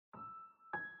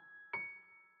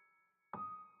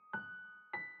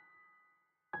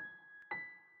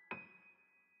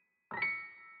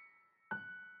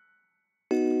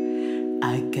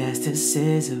guess this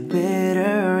is a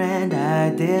bitter end I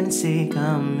didn't see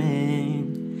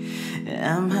coming.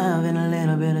 I'm having a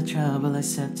little bit of trouble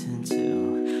accepting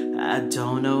too. I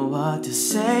don't know what to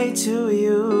say to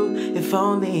you. If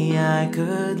only I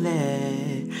could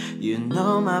let you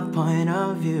know my point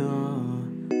of view.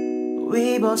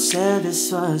 We both said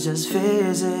this was just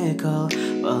physical,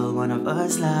 well, one of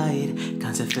us lied.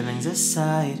 Can't set feelings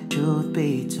aside, truth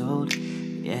be told,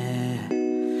 yeah.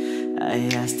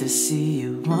 I asked to see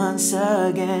you once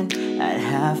again at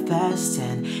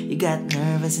 10:30. You got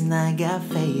nervous and I got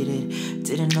faded.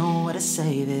 Didn't know what to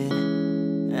say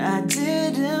then. I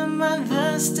didn't mind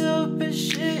the stupid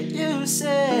shit you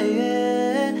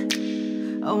said.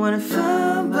 I wanna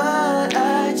fun, but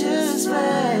I just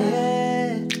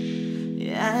played.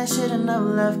 I shouldn't have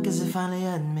left, cause I finally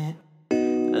admit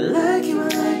I like you, I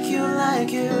like you, I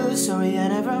like you. Sorry I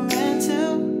never meant to,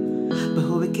 but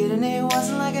who we kidding, it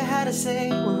wasn't like I had to say.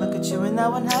 Well, look at you and I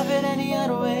wouldn't have it any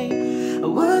other way. I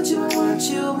want you, I want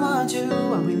you, I want you.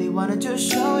 I really wanted to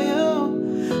show you.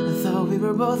 I thought we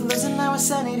were both losing our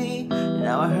sanity.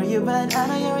 Now I heard you, but I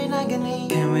know you're in agony.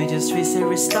 Can we just reset,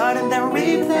 restart, and then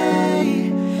replay?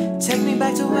 Take me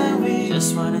back to when we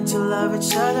just wanted to love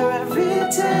each other every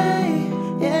day.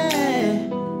 Yeah,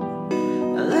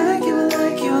 I like you, I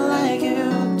like you, I like you.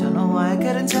 Don't know why I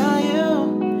couldn't tell you.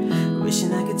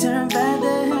 Wishing I could turn back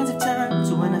the hands of time.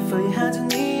 So when I feel your hands on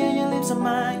me and your lips on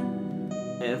mine,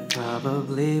 it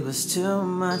probably was too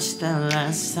much that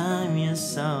last time you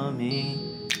saw me.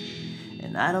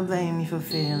 And I don't blame you for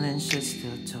feeling shit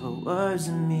still towards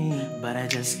me, but I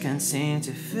just can't seem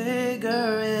to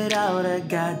figure it out, a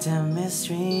goddamn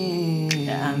mystery.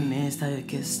 I missed how you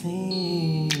kissed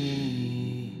me.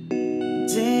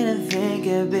 Didn't think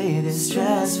it'd be this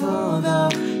stressful though.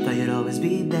 Thought you'd always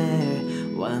be there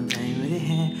while I'm playing with your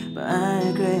hair, but I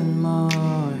agree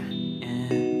more,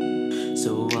 yeah.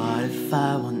 So what if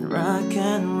I want rock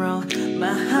and roll?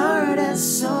 My heart and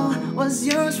soul was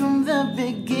yours from the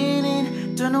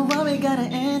beginning. Don't know why we gotta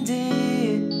end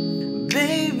it.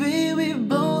 Baby, we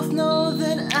both know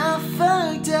that I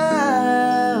fucked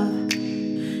up.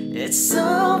 It's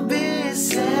all been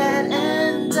said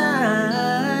and done.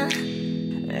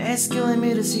 It's killing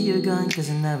me to see you gone, cause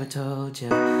I never told you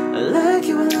I like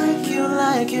you, I like you, I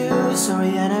like you.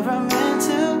 Sorry I never meant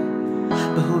to,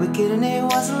 but who we kidding, it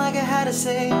wasn't like I had to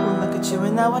say. Well, look at you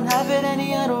and I wouldn't have it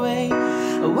any other way.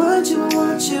 I want you, I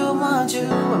want you, I want you.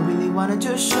 I really wanted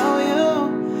to show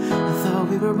you. I thought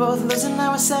we were both losing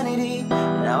our sanity.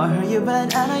 Now I heard you,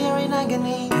 but I know you're in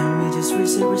agony. Can we just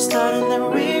reset, restart, and then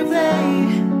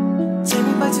replay? Take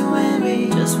me back to when we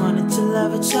just wanted to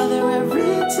love each other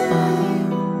every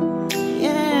day.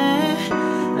 Yeah,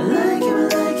 I like you, I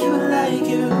like you, I like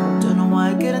you. Don't know why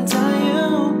I couldn't tell you.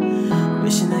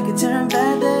 Wishing I could turn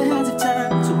back the hands of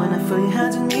time. So when I feel your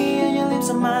hands on me and your lips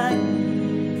on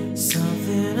mine,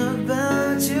 something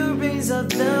about you brings out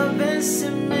the best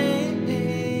in me.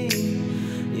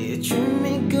 You treat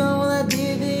me good while I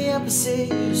did the opposite.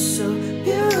 You're so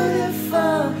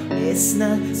beautiful. It's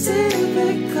not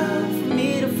typical for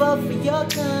me to fall for your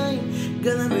kind.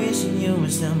 Girl, I'm wishing you were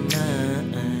still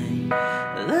mine. I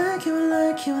like you, I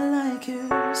like you, I like you.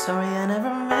 Sorry I never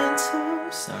meant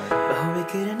to. Sorry, but how we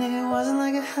kidding, it wasn't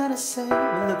like I had to say.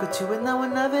 But look at you and I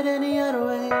wouldn't have it any other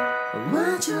way. I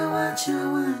want you, I want you, I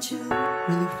want you.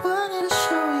 Really wanted to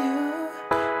show you.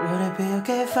 Would it be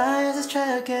okay if I just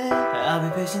try again? I'll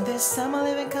be patient this time, I'll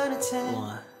even count to 10.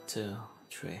 1, 2,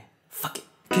 3, fuck it.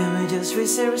 Can we just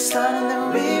reset, restart, and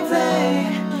then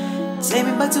replay? Take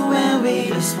me back to when we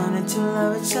just wanted to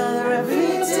love each other every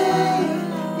day.